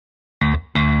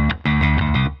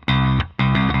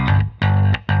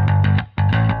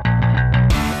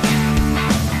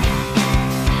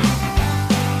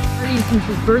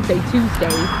birthday Tuesday.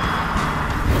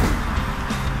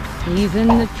 He's in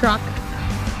the truck.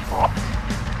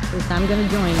 At least I'm gonna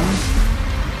join him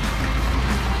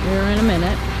here in a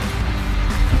minute.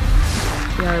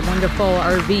 See our wonderful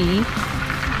RV.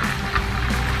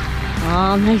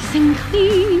 All nice and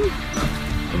clean.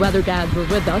 The weather dads were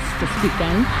with us this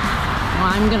weekend.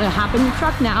 I'm gonna hop in the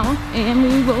truck now and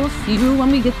we will see you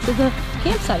when we get to the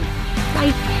campsite.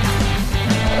 Bye.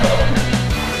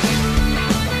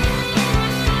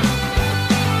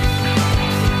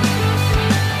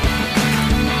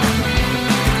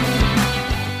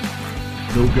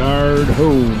 No guard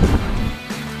home.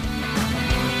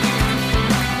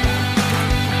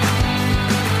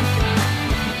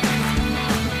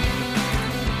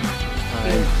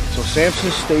 So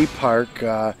Sampson State Park,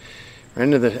 we're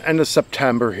into the end of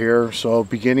September here, so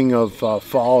beginning of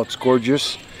fall. It's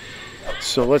gorgeous.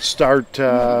 So let's start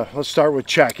with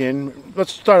check-in.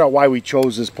 Let's start out why we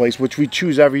chose this place, which we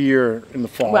choose every year in the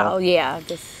fall. Well, yeah,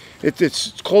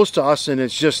 it's close to us, and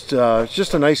it's just a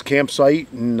nice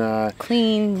campsite and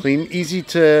clean, easy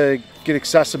to get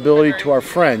accessibility to our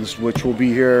friends, which will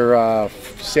be here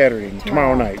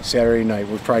tomorrow night, Saturday night.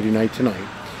 We're Friday night tonight.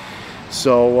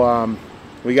 So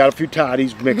we got a few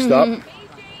toddies mixed up.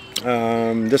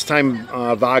 This time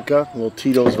vodka, a little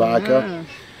Tito's vodka.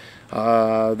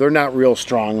 They're not real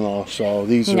strong though, so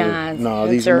these are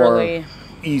more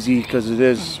easy because it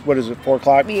is, what is it, 4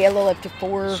 o'clock? Yeah, a little after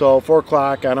 4. So 4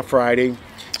 o'clock on a Friday.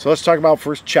 So let's talk about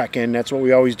first check-in. That's what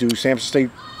we always do. Sampson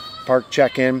State Park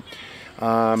check-in.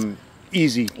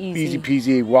 Easy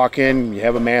peasy. Walk in, you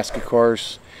have a mask, of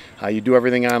course. You do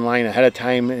everything online ahead of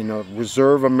time.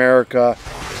 Reserve RV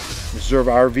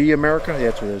America,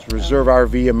 that's what it is.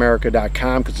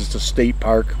 ReserveRVAmerica.com, because it's a state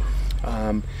park.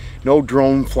 No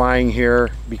drone flying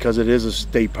here because it is a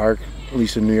state park, at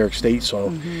least in New York State,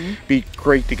 so be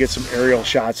great to get some aerial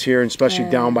shots here, and especially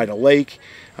down by the lake.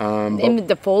 And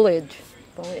the foliage,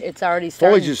 it's already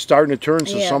starting. Foliage is starting to turn,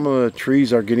 so some of the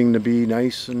trees are getting to be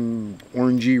nice and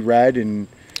orangey red and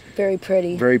very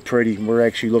pretty. Very pretty. We're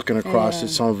actually looking across at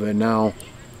some of it now,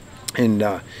 and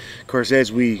of course,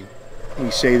 as we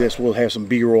say this, we'll have some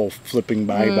B-roll flipping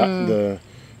by the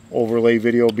overlay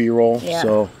video B-roll.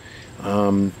 So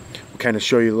we'll kind of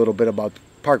show you a little bit about the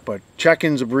park, but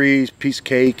check-in's a breeze, piece of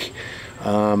cake.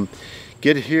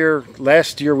 Get here.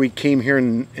 Last year we came here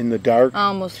in the dark.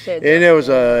 Almost did. And it was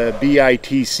a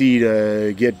BITC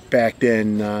to get back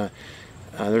in.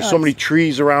 There's so many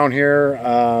trees around here,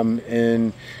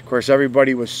 and of course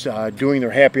everybody was doing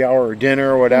their happy hour or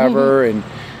dinner or whatever, and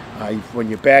when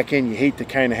you back in, you hate to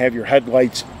kind of have your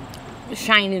headlights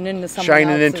shining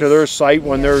into their sight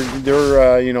when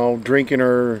they're you know, drinking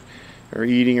or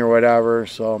eating or whatever.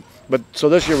 So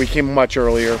this year we came much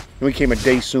earlier, and we came a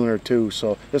day sooner too.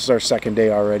 So this is our second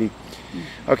day already.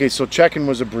 Okay, so check-in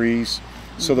was a breeze.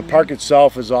 So the park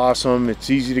itself is awesome. It's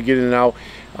easy to get in and out.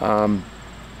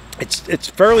 It's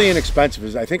fairly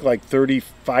inexpensive. I think like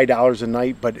 $35 a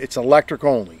night, but it's electric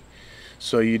only.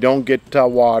 So you don't get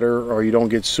water, or you don't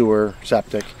get sewer,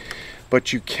 septic,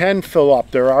 but you can fill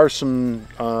up. There are some,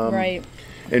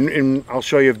 and I'll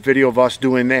show you a video of us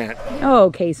doing that. Oh,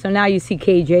 okay, so now you see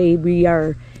KJ. We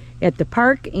are at the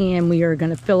park, and we are going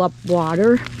to fill up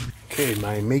water. Okay,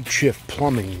 my makeshift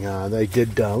plumbing. I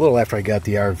did a little after I got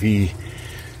the RV.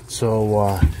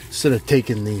 So instead of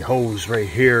taking the hose right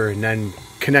here and then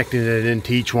connecting it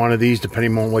into each one of these,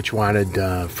 depending on what you wanted,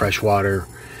 fresh water,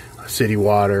 city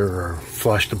water, or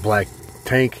flush the black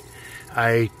tank,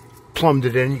 I plumbed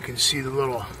it in. You can see the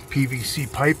little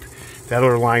PVC pipe. That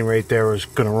other line right there is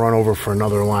going to run over for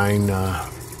another line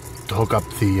to hook up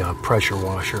the pressure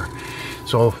washer.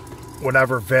 So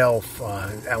whatever valve,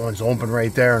 that one's open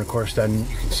right there, and of course then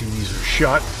you can see these are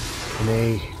shut, and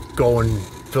they go and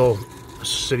fill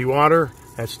city water.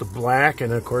 That's the black,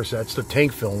 and of course that's the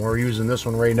tank fill. We're using this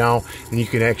one right now, and you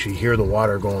can actually hear the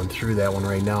water going through that one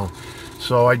right now.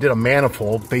 So I did a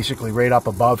manifold, basically right up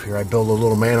above here. I built a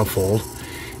little manifold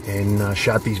and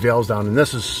shot these valves down, and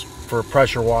this is for a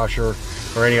pressure washer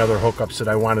or any other hookups that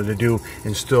I wanted to do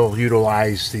and still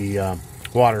utilize the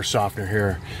water softener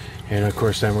here. And of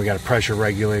course then we got a pressure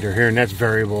regulator here, and that's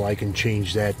variable. I can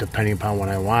change that depending upon what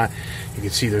I want. You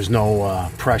can see there's no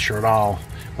pressure at all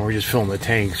when we're just filling the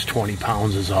tanks. 20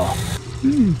 pounds is all.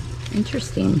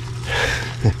 Interesting.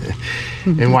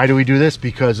 And why do we do this?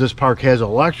 Because this park has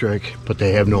electric, but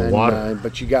they have no water.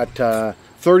 But you got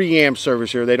 30 amp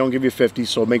service here. They don't give you 50,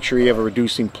 so make sure you have a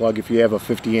reducing plug if you have a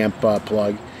 50 amp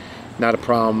plug. Not a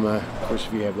problem, of course,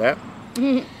 if you have that.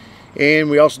 And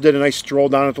we also did a nice stroll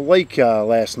down at the lake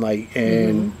last night,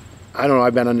 and I don't know,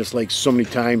 I've been on this lake so many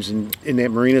times and in that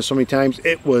marina so many times.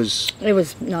 It was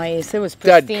nice. It was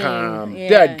pristine. Dead calm. Yeah.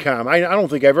 Dead calm. I don't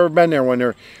think I've ever been there when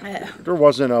there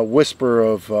wasn't a whisper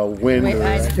of wind.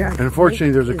 And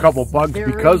unfortunately, there's a couple bugs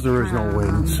because there is no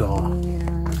wind. So,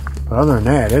 but other than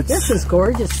that, this is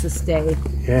gorgeous to stay.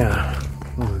 Yeah.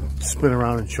 We'll spin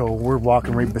around and show. We're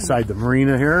walking right beside the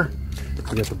marina here.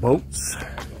 We got the boats.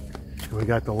 And we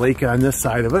got the lake on this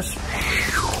side of us.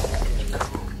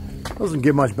 Doesn't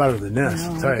get much better than this,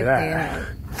 I'll tell you that.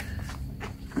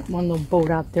 One little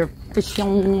boat out there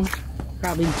fishing,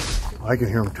 probably. I can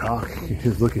hear them talk. You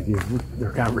just look at you, their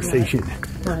conversation.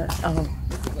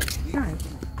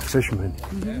 Fishermen.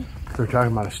 They're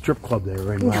talking about a strip club they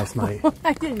were in last night.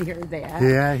 I didn't hear that.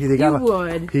 Yeah, he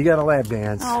got a lap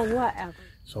dance. Oh, whatever.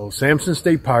 So Sampson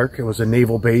State Park, it was a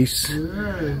naval base.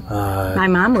 My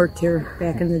mom worked here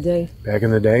back in the day. Back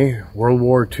in the day, World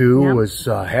War II was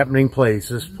a happening place.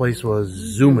 This place was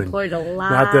zooming. Employed a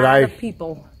lot of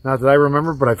people. Not that I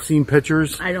remember, but I've seen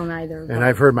pictures. I don't either. And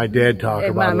I've heard my dad talk about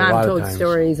it a lot of times. My mom told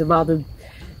stories about the,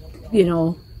 you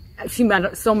know, she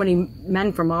met so many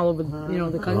men from all over, you know,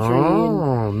 the country.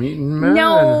 Oh, meeting men.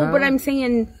 No, but I'm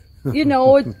saying, you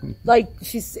know, like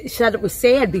she said, it was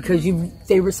sad because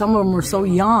some of them were so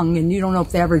young, and you don't know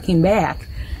if they ever came back.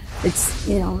 It's,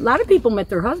 you know, a lot of people met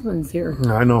their husbands here.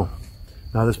 I know.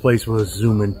 Now this place was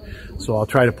zooming, so I'll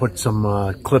try to put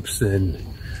some clips in.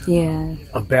 Yeah.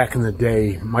 Back in the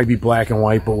day, might be black and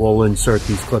white, but we'll insert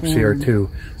these clips here too,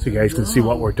 so you guys can see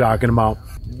what we're talking about.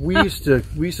 We used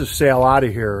to sail out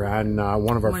of here on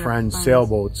one of our friends'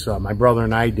 sailboats. My brother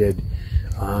and I did.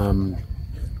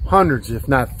 Hundreds, if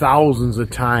not thousands of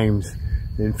times.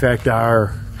 In fact,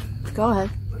 our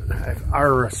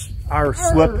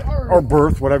slip or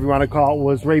berth, whatever you want to call it,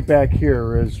 was right back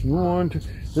here.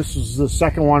 This is the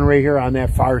second one right here on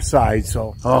that far side.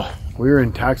 So, we were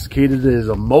intoxicated as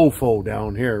a mofo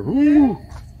down here. Woo,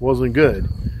 wasn't good.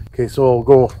 Okay, so we'll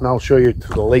go and I'll show you to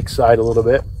the lake side a little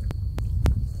bit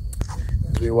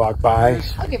as we walk by.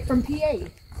 Okay, from PA.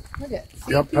 Look at.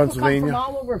 Yep, Pennsylvania. Come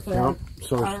from all over for yep.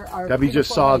 So our Debbie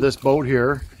just saw this boat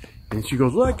here, and she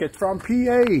goes, "Look, it's from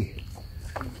PA."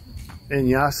 And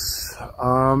yes,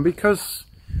 because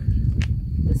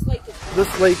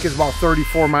this lake is about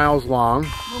 34 miles long.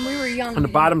 When we were young, on the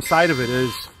bottom side of it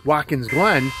is Watkins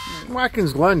Glen.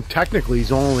 Watkins Glen technically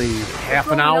is only half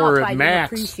an hour at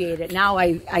max. I appreciate it. Now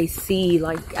I see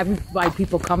like why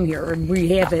people come here, and we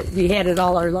had it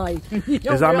all our life.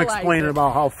 As I'm explaining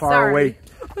about how far away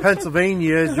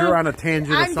Pennsylvania is, you're on a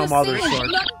tangent of some other sort.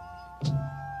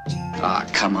 Aw,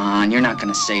 come on. You're not going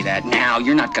to say that now.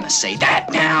 You're not going to say that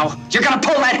now. You're going to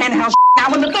pull that hen house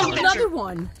now in the boat. Another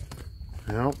one.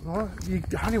 No, well,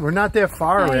 honey, we're not that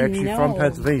far actually from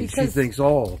Pennsylvania. She thinks,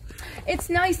 it's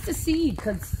nice to see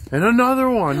because. And another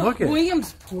one, look at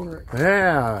Williamsport.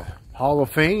 Yeah, Hall of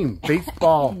Fame,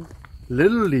 baseball,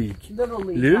 Little League. Little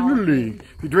League.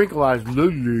 If you drink a lot, it's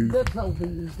Little League. Little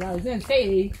League. I was going to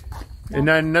say. And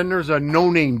then there's a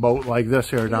no-name boat like this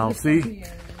here now. See?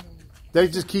 That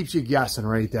just keeps you guessing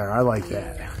right there. I like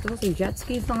that. Those are jet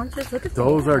ski launches? Look at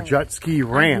those. Those are jet ski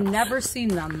ramps. I've never seen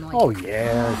them. Oh,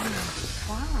 yes.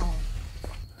 Wow.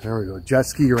 There we go. Jet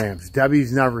ski ramps.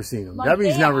 Debbie's never seen them.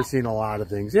 Debbie's never seen a lot of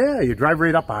things. Yeah, you drive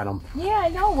right up on them. Yeah, I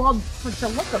know. Well, for the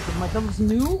look of them, like those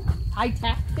new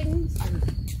high-tech things.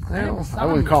 I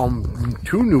wouldn't call them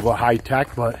too new a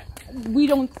high-tech, but... We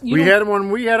had them when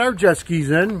we had our jet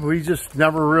skis in. We just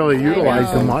never really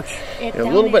utilized them much. A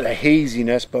little bit of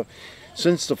haziness, but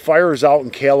since the fire's out in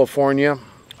California,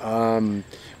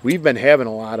 we've been having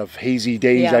a lot of hazy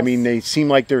days. Yes. I mean, they seem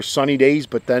like they're sunny days,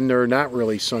 but then they're not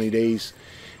really sunny days.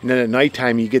 And then at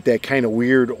nighttime, you get that kind of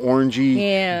weird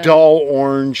orangey, dull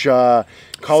orange color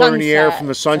in the air from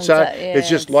the sunset. It's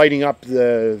just lighting up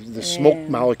the smoke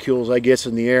molecules, I guess,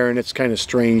 in the air, and it's kind of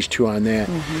strange too on that.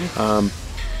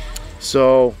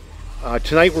 So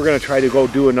tonight we're going to try to go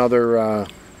do another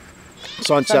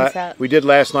sunset. We did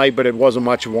last night, but it wasn't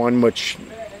much of one, which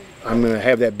I'm going to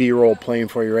have that B-roll playing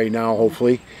for you right now,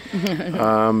 hopefully.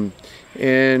 And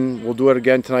we'll do it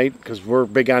again tonight because we're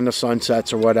big on the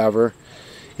sunsets or whatever.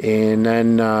 And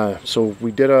then, so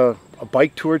we did a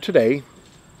bike tour today.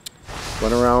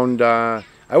 Went around, I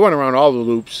went around all the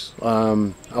loops.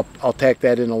 I'll tack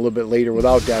that in a little bit later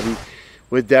without Debbie.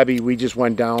 With Debbie, we just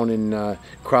went down and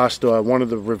crossed one of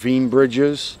the ravine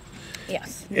bridges.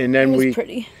 Yes, and then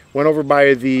we went over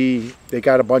by they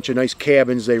got a bunch of nice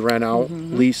cabins they rent out,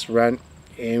 lease, rent.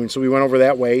 And so we went over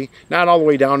that way, not all the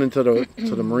way down into the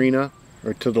marina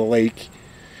or to the lake.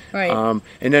 Right.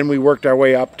 And then we worked our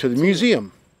way up to the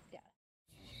museum.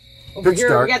 Over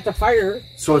here we got the fire.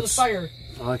 So it's the fire.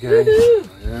 Okay.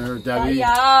 There, Debbie.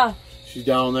 She's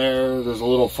down there. There's a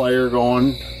little fire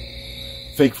going.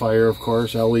 Fake fire, of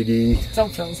course, LED.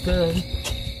 Sounds good.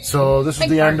 So this is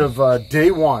the end of day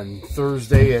 1,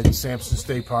 Thursday at Sampson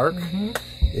State Park.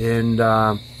 And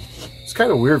it's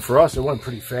kind of weird for us. It went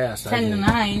pretty fast. 10 to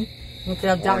 9.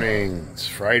 Morning. It's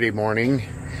Friday morning.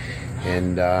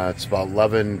 And it's about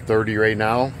 11:30 right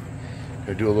now.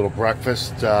 Gonna do a little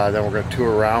breakfast. Then we're gonna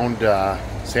tour around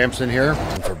Sampson here.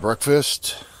 And for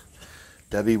breakfast,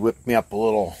 Debbie whipped me up a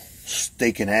little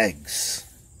steak and eggs.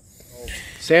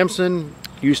 Sampson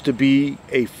used to be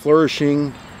a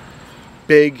flourishing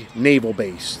big naval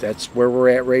base. That's where we're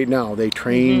at right now. They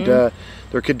trained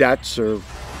their cadets, or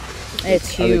it's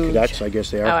huge. Are they cadets? I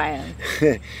guess they are. Oh, I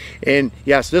am. And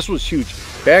yes, this was huge.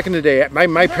 Back in the day,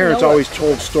 my parents always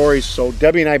told stories. So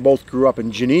Debbie and I both grew up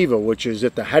in Geneva, which is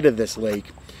at the head of this lake.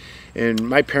 And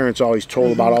my parents always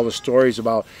told about all the stories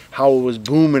about how it was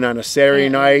booming on a Saturday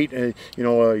night, and you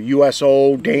know, a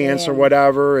USO dance or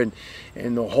whatever, and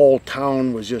the whole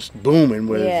town was just booming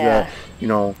with you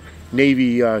know,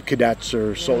 Navy cadets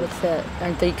or so. What's that?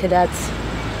 Aren't they cadets?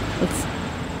 It's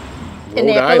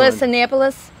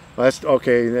Annapolis. Well, that's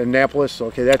okay. Annapolis.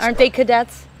 Okay, that's. Aren't they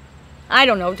cadets? I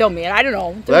don't know. Don't mean. I don't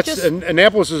know. That's just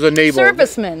Annapolis is a naval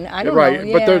servicemen. I don't know.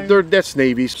 Right, but that's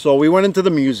Navy. So we went into the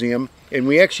museum, and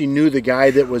we actually knew the guy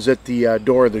that was at the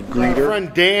door, the greeter. Our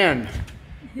friend Dan.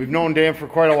 We've known Dan for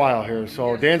quite a while here,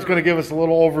 so Dan's going to give us a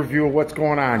little overview of what's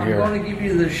going on here. I'm going to give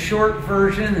you the short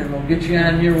version, and we'll get you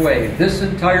on your way. This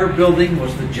entire building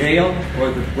was the jail,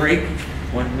 or the break,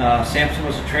 when Sampson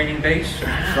was a training base.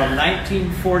 From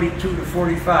 1942 to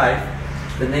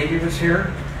 45, the Navy was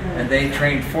here, and they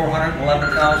trained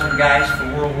 411,000 guys for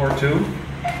World War II.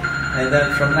 And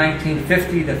then from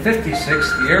 1950 to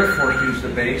 56, the Air Force used the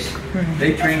base.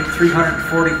 They trained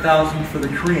 340,000 for the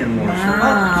Korean War. So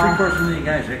about 3/4 million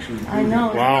guys actually. I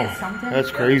know. Wow,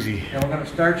 that's crazy. And we're going to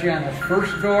start you on the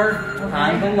first door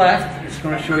on the left. It's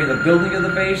going to show you the building of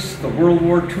the base, the World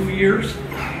War II years.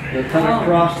 You'll come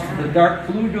across the dark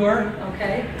blue door.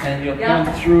 Okay. And you'll come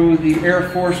through the Air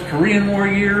Force Korean War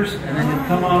years, and then you'll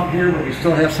come out here where we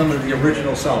still have some of the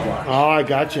original cell blocks. Oh, I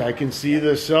got you. I can see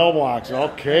the cell blocks.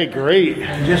 Okay, great.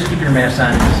 And just keep your mask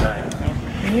on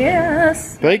inside.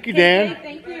 Yes. Thank you, Dan. Okay,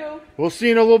 thank you. We'll see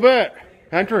you in a little bit.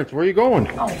 Entrance, where are you going?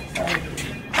 Oh, sorry.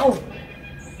 Oh.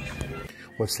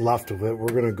 What's left of it, we're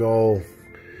going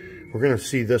to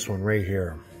see this one right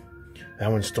here.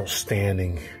 That one's still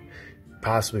standing.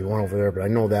 Possibly one over there, but I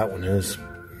know that one is.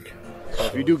 So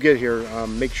if you do get here,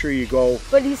 make sure you go.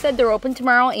 But he said they're open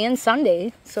tomorrow and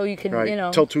Sunday, so you can, you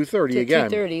know. Till 2:30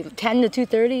 again. 2:30, 10 to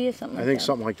 2:30 or something like that. I think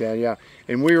something like that, yeah.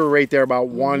 And we were right there about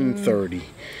 1:30.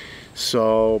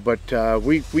 So, but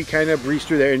we kind of breezed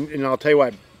through there, and I'll tell you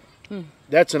what,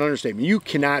 that's an understatement. You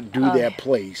cannot do that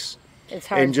place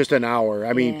in just an hour.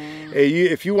 I mean,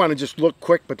 if you want to just look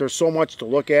quick, but there's so much to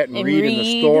look at and read, and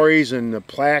the stories and the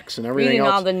plaques and everything else.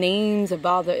 Reading all the names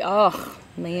about the, oh,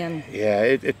 man.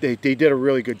 Yeah, they did a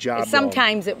really good job.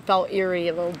 Sometimes it felt eerie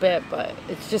a little bit, but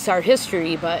it's just our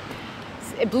history, but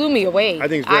it blew me away. I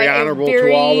think it's very honorable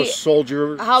to all the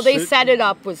soldiers. How they set it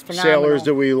up was phenomenal. Sailors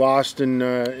that we lost, and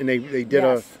they did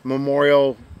a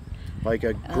memorial, like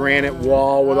a granite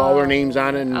wall with all their names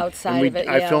on it. And, outside of it,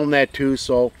 I filmed that too,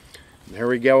 so here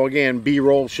we go again.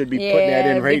 B-roll should be putting that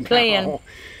in right now.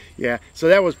 Yeah, so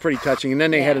that was pretty touching. And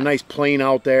then they had a nice plane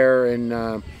out there, and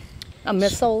a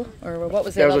missile, or what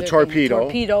was that? That was a torpedo.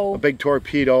 Torpedo. A big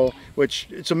torpedo, which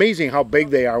it's amazing how big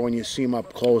they are when you see them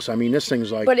up close. I mean, this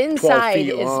thing's like 12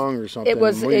 feet long or something.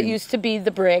 It used to be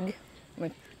the brig.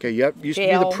 Okay, yep. Used to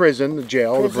be the prison, the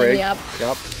jail, the brig. Yep.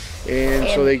 And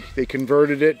so they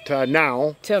converted it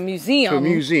now to a museum. To a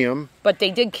museum. But they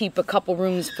did keep a couple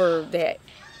rooms for that,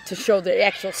 to show the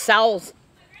actual cells.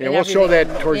 Yeah, we'll show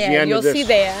that towards the end of this. You'll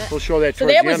see that. We'll show that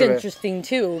towards the end of it. So that was interesting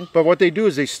too. But what they do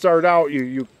is they start out,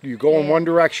 you go in one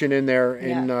direction in there,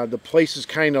 and the place is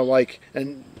kind of like,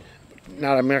 and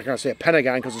I'm not going to say a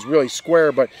pentagon because it's really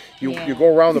square, but you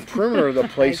go around the perimeter of the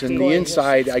place, and the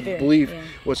inside, I believe,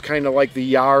 was kind of like the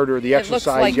yard or the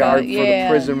exercise yard for the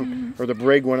prison or the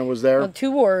brig when it was there. Well, 2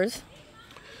 wars.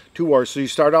 2 wars. So you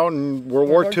start out in World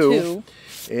War II,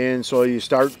 and so you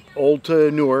start old to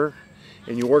newer,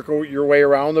 and you work your way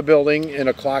around the building in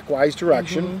a clockwise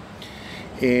direction.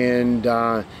 And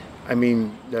I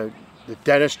mean, the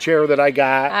dentist chair that I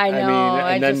got. I know.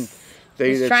 And then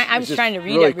I was trying to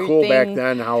read really everything. Cool back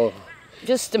then. How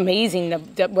just amazing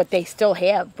what they still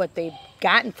have, what they've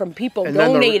gotten from people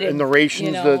donated. And the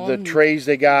rations, the trays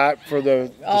they got for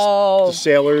the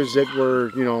sailors that were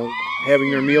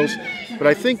having their meals. But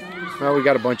I think we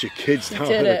got a bunch of kids now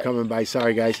that are coming by.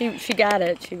 Sorry guys. She got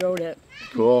it. She wrote it.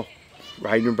 Cool.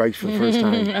 Riding her bikes for the first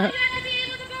time.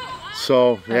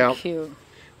 So yeah. Cute.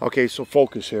 Okay, so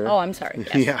focus here. Oh, I'm sorry.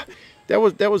 Yes. Yeah,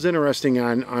 that was interesting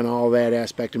on all that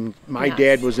aspect. And my Yes.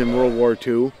 dad was in World War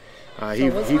II. He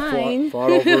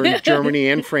fought over in Germany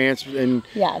and France, and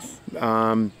Yes.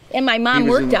 And my mom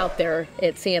worked out there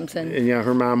at SamSen. And yeah,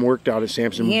 her mom worked out at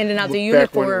SamSen, handing out the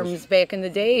uniforms back in the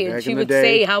day. And she would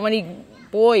say how many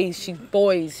boys,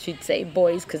 she'd say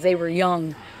boys, because they were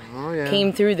young,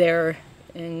 came through there.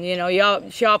 And you know,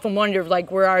 she often wondered like,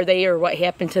 where are they or what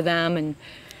happened to them. And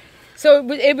so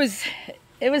it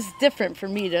was different for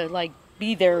me to like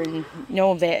be there and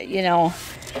know that, you know.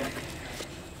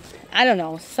 I don't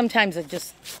know. Sometimes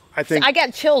I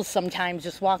got chills sometimes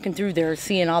just walking through there,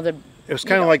 seeing all the. It was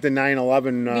kind of like the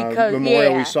 9/11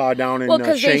 memorial we saw down in well,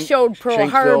 because they showed Pearl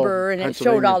Harbor and it showed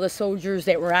Pennsylvania. all the soldiers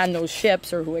that were on those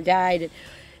ships or who had died.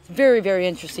 It's very, very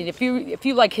interesting. If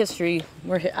you like history,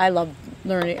 I love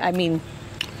learning. I mean,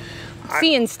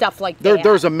 seeing stuff like that.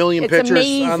 There's a million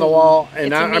pictures on the wall,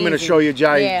 and I'm going to show you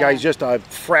guys just a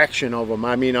fraction of them.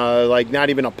 I mean, like not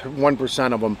even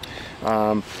 1% of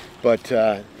them. But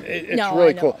it's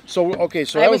really cool. So, okay,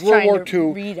 so that was World War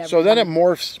II. So then it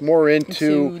morphs more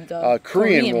into the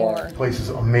Korean War. This place is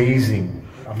amazing.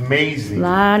 Amazing. A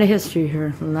lot of history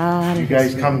here. A lot of history.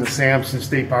 You guys come to Sampson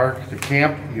State Park, the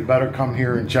camp, you better come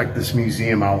here and check this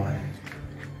museum out.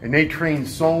 And they train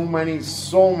so many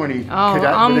cadets.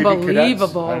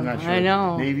 Unbelievable. I'm not sure. I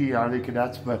know. Navy, are they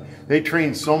cadets? But they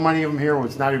train so many of them here,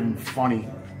 it's not even funny.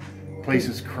 The place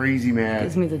is crazy, man.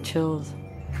 Gives me the chills.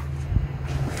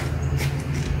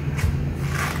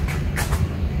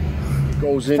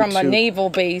 Goes into, from a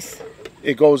naval base.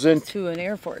 It goes into an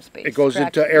Air Force base. It goes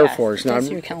into Air Force.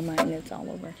 That's your helmet and it's all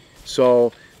over.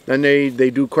 So then they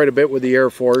do quite a bit with the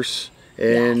Air Force,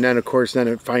 and then of course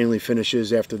it finally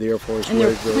finishes after the Air Force. And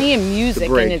they're playing music,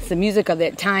 and it's the music of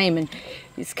that time, and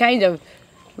it's kind of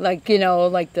like, you know,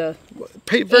 like the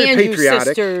very Andrews patriotic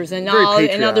Sisters and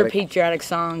and other patriotic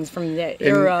songs from that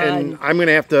era. And I'm going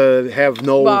to have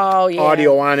no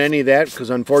audio on any of that because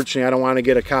unfortunately I don't want to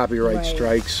get a copyright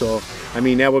strike. So I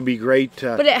mean that would be great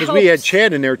because we had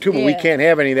Chad in there too, but we can't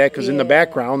have any of that because in the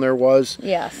background there was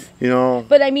you know.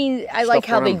 But I mean I like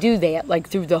how they do that, like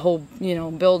through the whole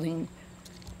building.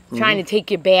 Trying to take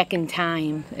you back in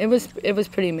time. It was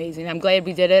pretty amazing. I'm glad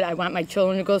we did it. I want my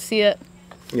children to go see it.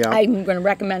 Yeah. I'm going to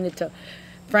recommend it to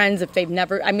friends if they've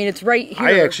never. I mean, it's right here.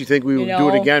 I actually think we would do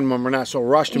it again when we're not so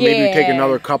rushed, and maybe take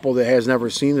another couple that has never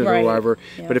seen it or whatever.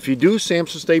 Yeah. But if you do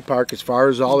Sampson State Park, as far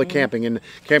as all the camping, and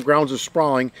campgrounds are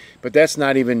sprawling, but that's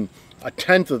not even a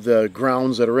tenth of the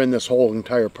grounds that are in this whole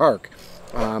entire park.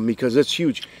 Because it's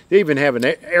huge. They even have an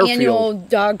airfield. Annual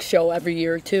dog show every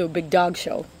year too, big dog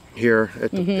show. Here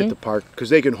at the park, because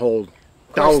they can hold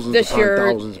thousands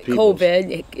thousands of people.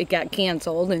 COVID, it got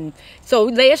canceled, and so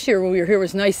last year when we were here, it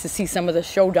was nice to see some of the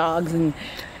show dogs. And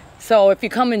so if you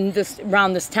come in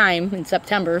around this time in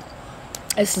September,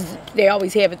 they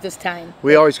always have it this time.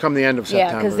 We always come the end of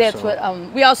September. Yeah, because that's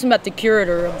what. We also met the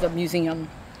curator of the museum.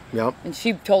 Yep. And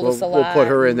she told us a lot. We'll put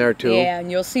her in there too. Yeah, and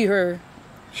you'll see her.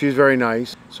 She's very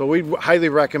nice. So we highly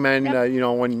recommend, you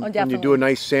know, when you do a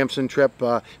nice Sampson trip,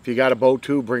 if you got a boat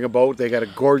too, bring a boat. They got a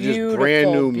gorgeous,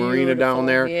 brand new marina down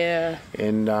there. Yeah.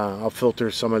 And I'll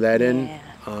filter some of that in.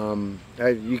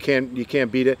 You can't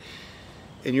beat it.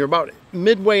 And you're about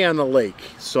midway on the lake.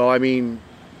 So I mean,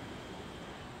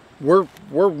 we're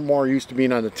more used to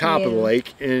being on the top of the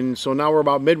lake, and so now we're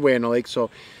about midway on the lake. So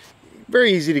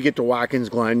very easy to get to Watkins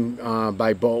Glen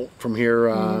by boat from here.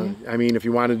 I mean, if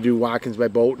you want to do Watkins by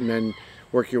boat and then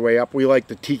work your way up, we like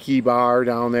the Tiki Bar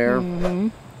down there.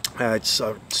 It's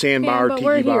a sandbar,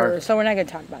 Tiki Bar. Here, so we're not going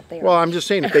to talk about that. Well, I'm just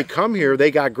saying, if they come here,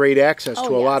 they got great access to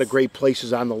a lot of great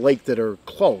places on the lake that are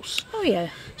close. Oh yeah.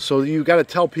 So you got to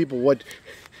tell people what.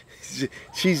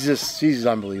 She's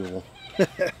unbelievable.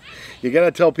 You got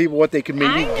to tell people what they can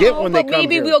maybe get when they come here.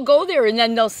 Maybe we'll go there and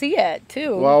then they'll see it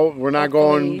too. Well, we're not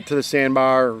going to the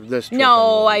sandbar this trip.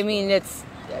 No, I mean it's.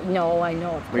 No, I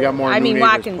know. We got more. I mean,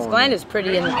 Watkins Glen is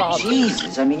pretty in the fall.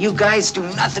 Jesus, I mean, you guys do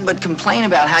nothing but complain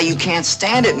about how you can't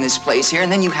stand it in this place here,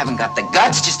 and then you haven't got the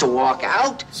guts just to walk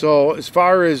out. So, as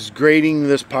far as grading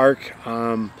this park,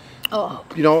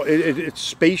 you know, it's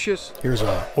spacious. Here's an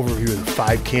overview of the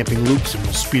 5 camping loops, and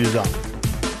we'll speed it up.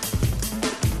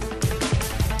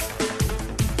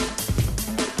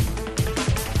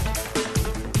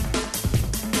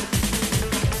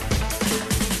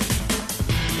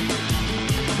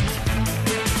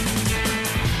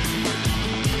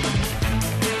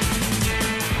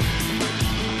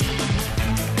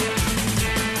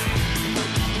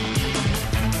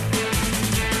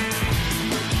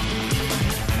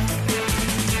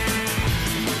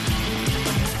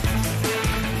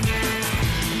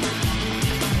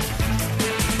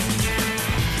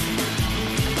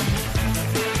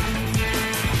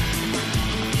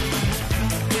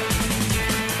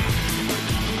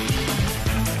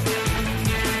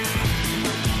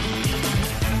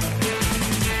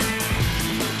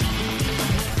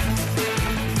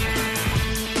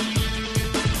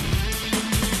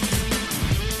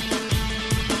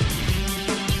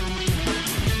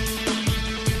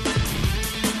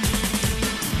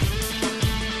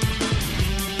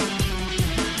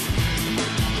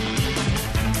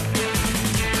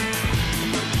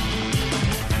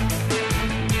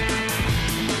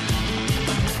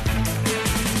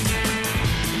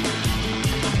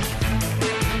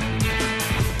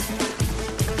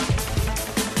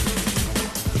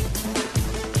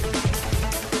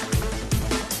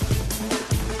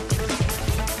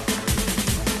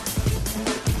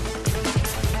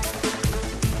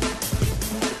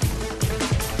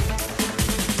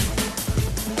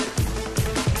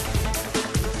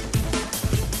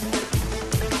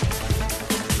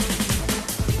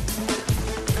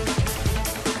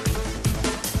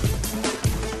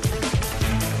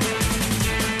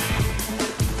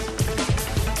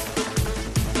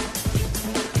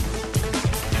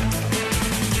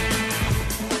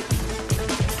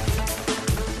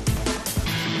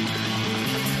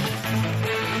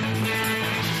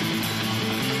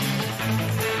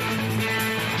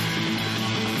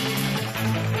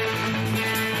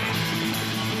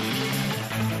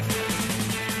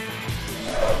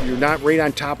 You're not right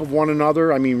on top of one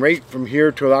another. I mean, right from here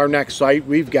to our next site,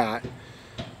 we've got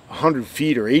 100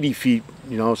 feet or 80 feet,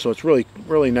 you know, so it's really,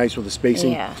 really nice with the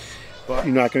spacing. Yeah. But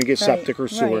you're not going to get septic or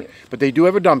sewer. But they do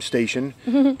have a dump station.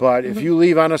 But if you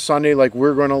leave on a Sunday, like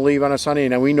we're going to leave on a Sunday,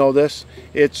 and we know this,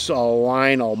 it's a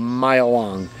line a mile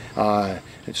long.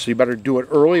 So you better do it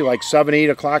early, like 7, 8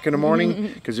 o'clock in the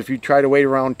morning, because if you try to wait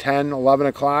around 10, 11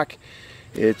 o'clock,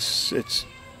 it's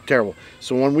terrible.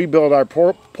 So when we build our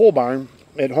pole barn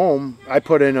at home, I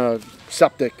put in a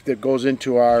septic that goes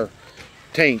into our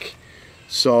tank.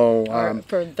 So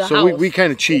we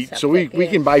kind of cheat. So we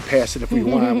can bypass it if we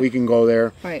want. We can go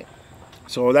there. Right.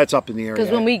 So that's up in the area.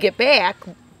 Because when we get back,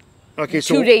 so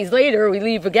 2 days later we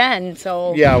leave again.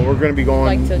 So yeah, we're going to be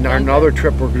going. Another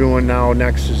trip we're doing now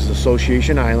next is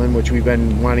Association Island, which we've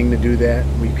been wanting to do that.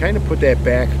 We kind of put that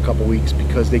back a couple weeks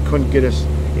because they couldn't get us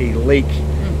a lake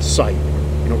site,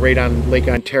 you know, right on Lake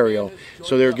Ontario.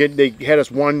 So they had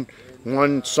us one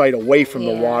site away from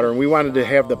the water, and we wanted to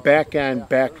have the back end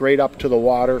backed right up to the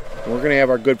water. And we're going to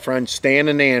have our good friend Stan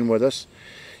and Ann with us.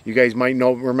 You guys might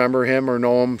remember him or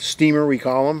know him. Steamer, we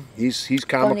call him. He's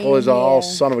comical as all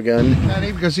son of a gun.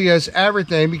 Because he has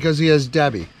everything, because he has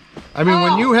Debbie. I mean,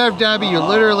 when you have Debbie, you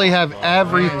literally have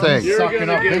everything. Sucking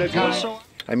up big time.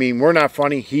 I mean, we're not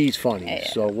funny, he's funny.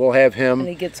 So we'll have him. And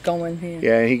he gets going.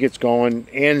 Yeah, he gets going.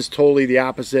 Ann's totally the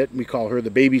opposite. We call her the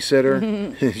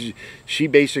babysitter. She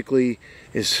basically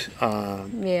is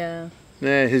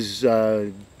his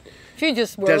she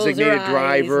just designated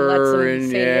driver,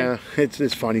 and yeah,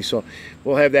 it's funny. So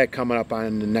we'll have that coming up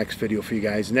on the next video for you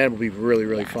guys, and that will be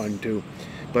really fun too.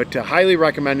 But highly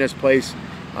recommend this place,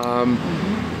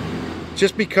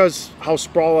 just because how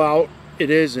sprawled out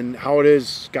it is and how it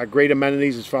is. Got great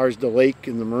amenities as far as the lake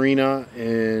and the marina,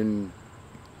 and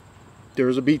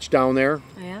there's a beach down there.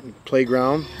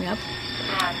 Playground. Yep.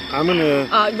 I'm gonna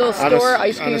little store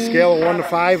ice cream on a scale of 1 to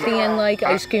 5. Seeing like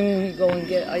ice cream, you go and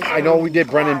get ice cream. I know we did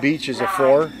Brennan Beach as a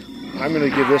 4. I'm gonna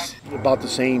give this about the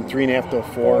same, 3.5 to a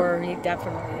 4. 4,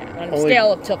 definitely. On a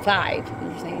scale up to 5.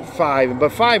 5,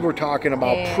 but 5 we're talking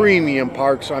about premium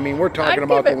parks. I mean, we're talking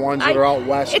about the ones that are out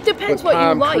west. It depends what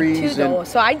you like too, though.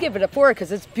 So I'd give it a 4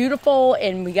 because it's beautiful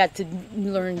and we got to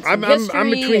learn some history. I'm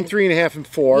between 3.5 and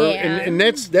 4, and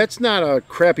that's not a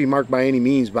crappy mark by any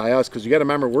means by us, because you got to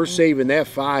remember we're saving that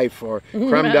 5 for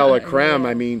creme de la creme.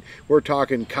 I mean, we're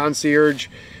talking concierge,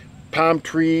 palm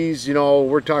trees. You know,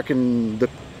 we're talking the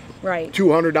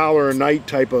 $200 a night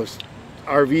type of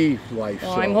RV life.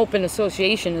 Well, I'm hoping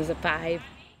Association is a 5.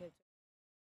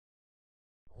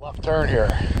 Left turn here.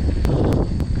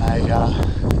 My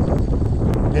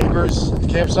neighbor's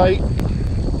campsite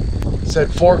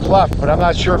said fork left, but I'm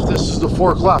not sure if this is the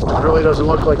fork left. It really doesn't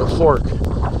look like a fork.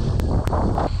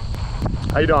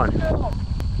 How you doing?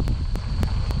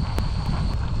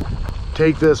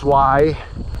 Take this Y.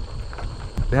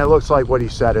 That looks like what he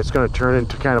said. It's going to turn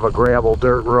into kind of a gravel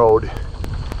dirt road.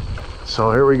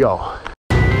 So here we go.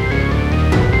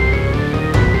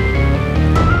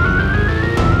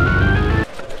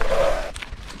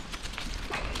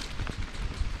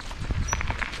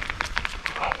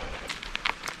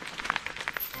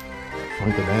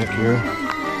 Front to back here.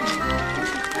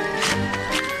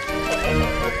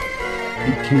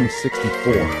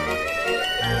 1864.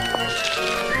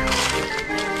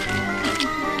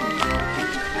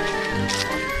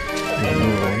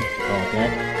 About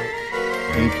that.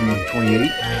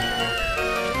 1828.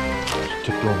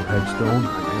 Tipped over headstone. I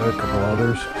got a couple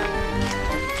others.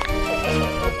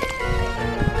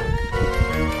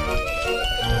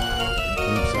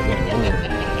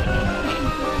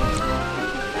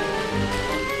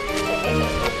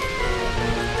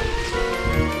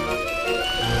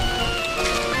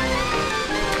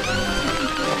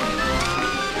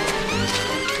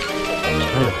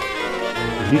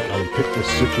 How we picked this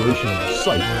situation on the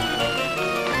site.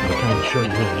 I'll kind of show you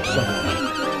here in a second.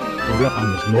 We're up on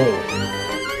this knoll.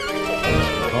 That's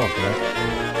what we call it, correct?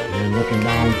 And then looking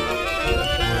down the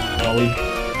gully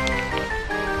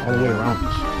all the way around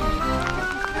us.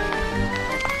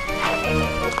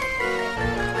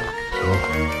 So,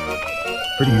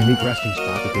 pretty unique resting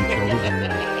spot that they chose. And,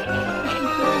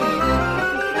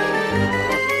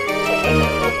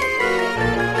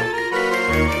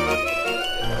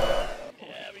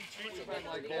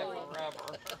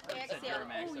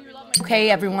 Okay,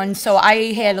 everyone, so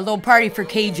I had a little party for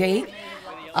KJ.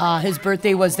 His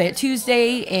birthday was that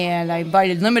Tuesday, and I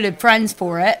invited limited friends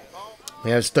for it.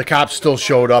 Yes, the cops still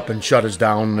showed up and shut us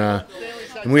down, and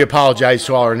we apologize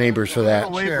to all our neighbors for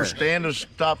that. Wait for Stan to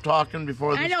stop talking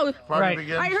before the party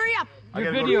begins. All right, hurry up.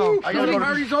 Your video.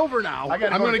 Party's over now. I'm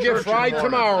gonna get fried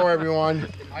tomorrow, everyone.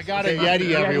 I got a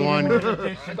Yeti, everyone.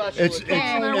 It's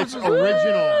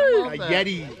original. A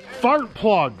Yeti fart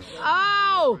plugs.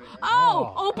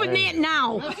 Oh, open that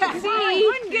now.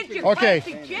 See?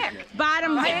 Okay.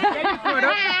 Bottom.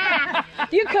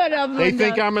 You could have. They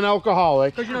think I'm an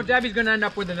alcoholic. Because you know Debbie's gonna end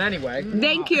up with it anyway.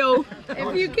 Thank you.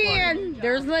 If you can.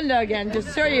 There's Linda again.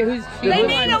 Just show you who's. They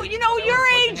need, you know, your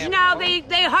age now. They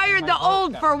hired the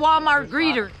old for Walmart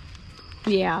greeter.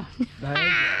 Yeah.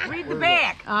 Read the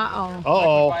back.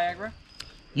 Uh-oh.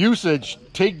 Usage,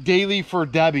 take daily for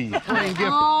Debbie.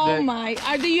 Oh my.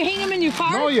 Do you hang them in your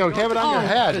car? No, you have it on your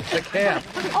head. It's a cap.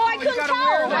 Oh, I couldn't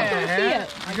tell. I couldn't see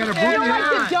it. I got a boot like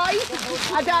the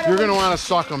dice. You're going to want to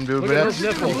suck them, dude, but that's,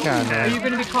 you can, man. Are you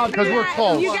going to be called? Because we're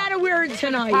close. You got to wear it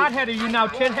tonight. Pothead, are you now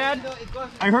tin head?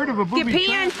 I heard of a booby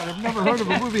Japan. hat, but I've never heard of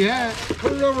a booby hat.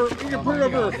 Put it over, you can put it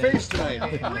over her face tonight.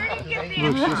 Where do you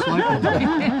get Looks just like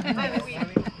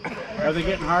Are they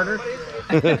getting harder?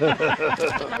 He's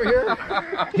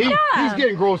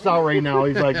getting grossed out right now.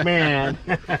 He's like, man.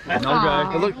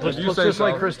 It looks just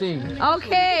like Christine.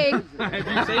 Okay. All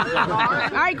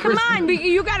right, come on.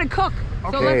 You got to cook.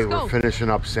 So Okay, let's go. we're finishing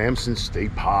up Sampson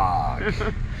State Park.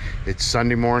 It's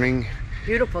Sunday morning.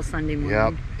 Beautiful Sunday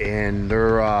morning. Yep, and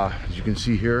they're, as you can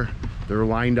see here, they're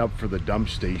lined up for the dump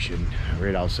station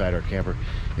right outside our camper.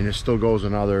 And it still goes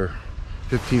another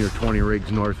 15 or 20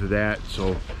 rigs north of that.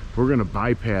 So we're gonna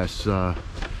bypass that,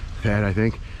 I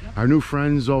think. Our new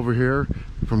friends over here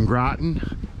from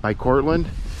Groton by Cortland,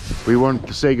 we wanted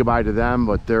to say goodbye to them,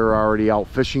 but they're already out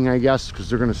fishing, I guess, because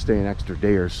they're gonna stay an extra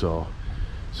day or so.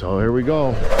 So here we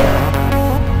go.